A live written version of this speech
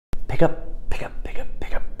Pick up.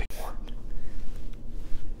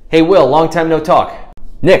 Hey, Will, long time no talk.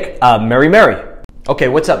 Nick, Mary. Okay,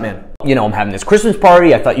 what's up, man? You know, I'm having this Christmas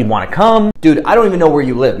party. I thought you'd want to come. Dude, I don't even know where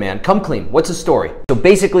you live, man. Come clean. What's the story? So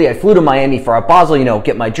basically, I flew to Miami for our Basel, you know,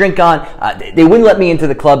 get my drink on. They wouldn't let me into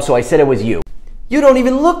the club, so I said it was you. You don't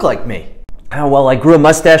even look like me. Oh, well, I grew a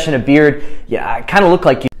mustache and a beard. Yeah, I kind of look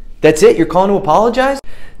like you. That's it? You're calling to apologize?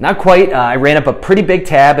 Not quite. I ran up a pretty big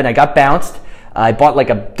tab and I got bounced. I bought like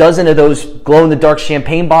a dozen of those glow-in-the-dark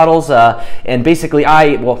champagne bottles, and basically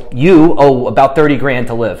you owe about 30 grand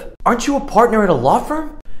to live. Aren't you a partner at a law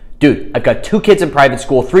firm? Dude, I've got 2 kids in private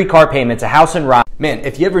school, 3 car payments, a house in Rock. Man,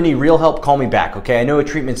 if you ever need real help, call me back, okay? I know a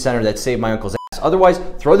treatment center that saved my uncle's ass. Otherwise,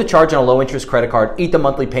 throw the charge on a low-interest credit card, eat the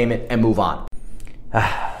monthly payment, and move on.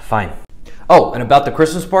 Fine. Oh, and about the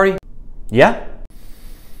Christmas party? Yeah?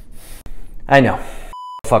 I know.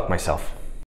 Fuck myself.